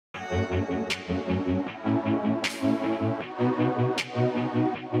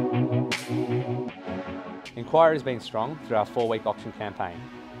Inquiry has been strong through our 4-week auction campaign,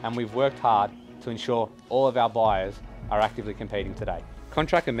 and we've worked hard to ensure all of our buyers are actively competing today.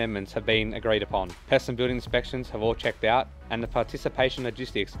 Contract amendments have been agreed upon, pest and building inspections have all checked out, and the participation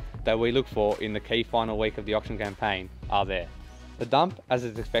logistics that we look for in the key final week of the auction campaign are there. The dump, as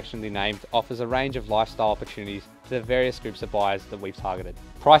it's affectionately named, offers a range of lifestyle opportunities to the various groups of buyers that we've targeted.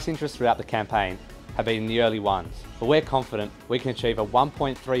 Price interest throughout the campaign have been in the early ones, but we're confident we can achieve a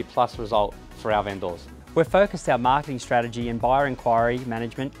 1.3 plus result for our vendors. We've focused our marketing strategy and buyer inquiry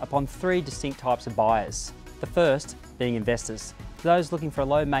management upon 3 distinct types of buyers. The first being investors, those looking for a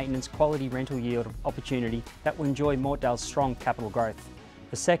low maintenance quality rental yield opportunity that will enjoy Mortdale's strong capital growth.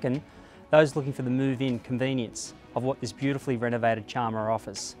 The second, those looking for the move-in convenience of what this beautifully renovated charmer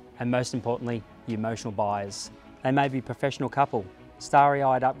offers. And most importantly, the emotional buyers. They may be a professional couple,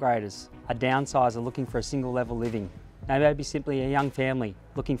 starry-eyed upgraders, a downsizer looking for a single level living. They may be simply a young family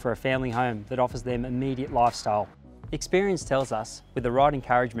looking for a family home that offers them immediate lifestyle. Experience tells us, with the right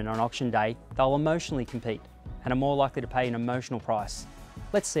encouragement on auction day, they'll emotionally compete and are more likely to pay an emotional price.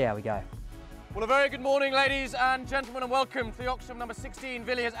 Let's see how we go. Well, a very good morning, ladies and gentlemen, and welcome to the auction number 16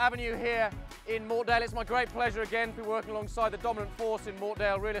 Villiers Avenue here in Mortdale. It's my great pleasure again to be working alongside the dominant force in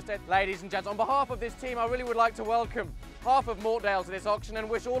Mortdale real estate. Ladies and gents, on behalf of this team, I really would like to welcome half of Mortdale to this auction and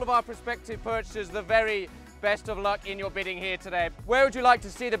wish all of our prospective purchasers the very best of luck in your bidding here today. Where would you like to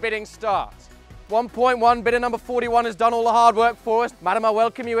see the bidding start? 1.1, bidder number 41 has done all the hard work for us. Madam, I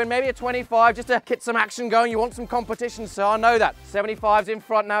welcome you in. Maybe a 25 just to get some action going. You want some competition, sir, I know that. 75's in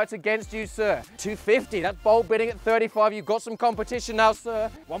front now, it's against you, sir. 250, that's bold bidding at 35. You've got some competition now, sir.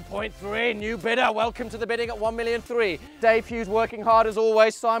 1.3, new bidder, welcome to the bidding at 1,000,003. Dave Hughes working hard as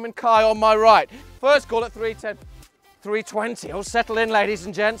always. Simon Kai on my right. First call at 310. 320, oh, settle in, ladies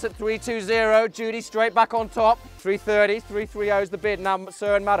and gents, at 320. Judy straight back on top. 330, 330 is the bid now,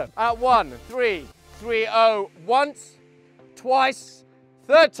 sir and madam. At 1,330, once, twice,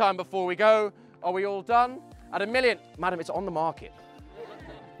 third time before we go. Are we all done? At 1,000,000, madam, it's on the market.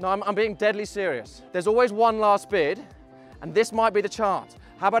 No, I'm being deadly serious. There's always one last bid, and this might be the chance.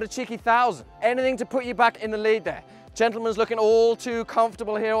 How about a cheeky 1,000? Anything to put you back in the lead there. Gentleman's looking all too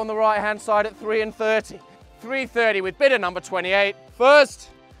comfortable here on the right-hand side at 330. 330 with bidder number 28. First,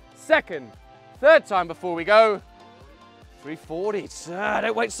 second, third time before we go. 340, sir,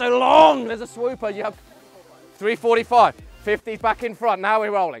 don't wait so long. There's a swooper, you have 345. 50's back in front, now we're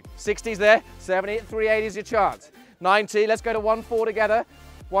rolling. 60's there, 70, 380 is your chance. 90, let's go to 1-4 together.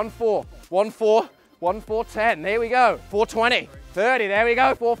 1-4, 1-4, 1-4, 10, there we go. 420, 30, there we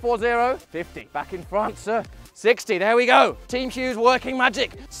go, 440. 50, back in front, sir. 60, there we go. Team Hughes working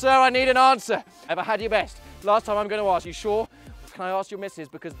magic. Sir, I need an answer. Ever had your best? Last time I'm going to ask, you sure? Can I ask your missus?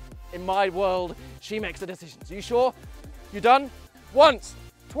 Because in my world, she makes the decisions. Are you sure? You done? Once,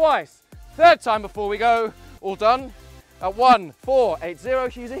 twice, third time before we go. All done? At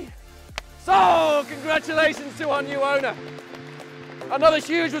 1,480, Hughesy. So, congratulations to our new owner. Another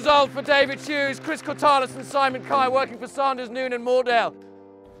huge result for David Hughes, Chris Courtalis and Simon Kai working for Sanders, Noonan, Mortdale.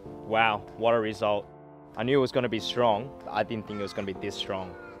 Wow, what a result. I knew it was going to be strong, but I didn't think it was going to be this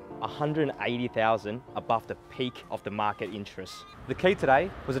strong. 180,000 above the peak of the market interest. The key today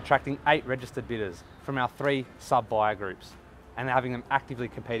was attracting 8 registered bidders from our 3 sub-buyer groups and having them actively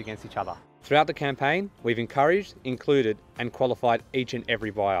compete against each other. Throughout the campaign, we've encouraged, included and qualified each and every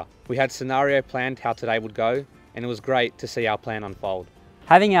buyer. We had scenario planned how today would go, and it was great to see our plan unfold.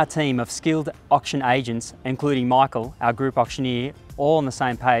 Having our team of skilled auction agents, including Michael, our group auctioneer, all on the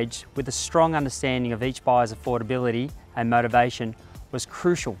same page with a strong understanding of each buyer's affordability and motivation was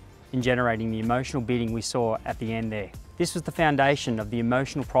crucial in generating the emotional bidding we saw at the end there. This was the foundation of the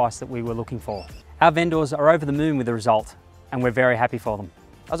emotional price that we were looking for. Our vendors are over the moon with the result, and we're very happy for them.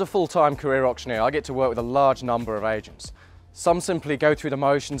 As a full-time career auctioneer, I get to work with a large number of agents. Some simply go through the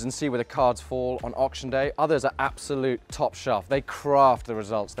motions and see where the cards fall on auction day. Others are absolute top shelf. They craft the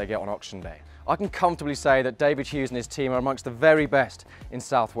results they get on auction day. I can comfortably say that David Hughes and his team are amongst the very best in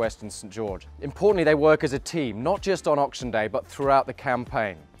South West and St George. Importantly, they work as a team, not just on auction day, but throughout the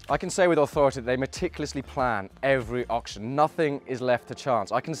campaign. I can say with authority that they meticulously plan every auction. Nothing is left to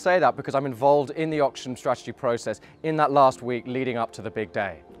chance. I can say that because I'm involved in the auction strategy process in that last week leading up to the big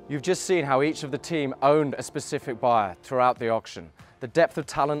day. You've just seen how each of the team owned a specific buyer throughout the auction. The depth of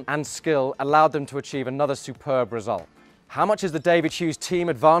talent and skill allowed them to achieve another superb result. How much is the David Hughes team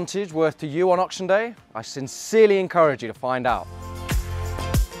advantage worth to you on auction day? I sincerely encourage you to find out.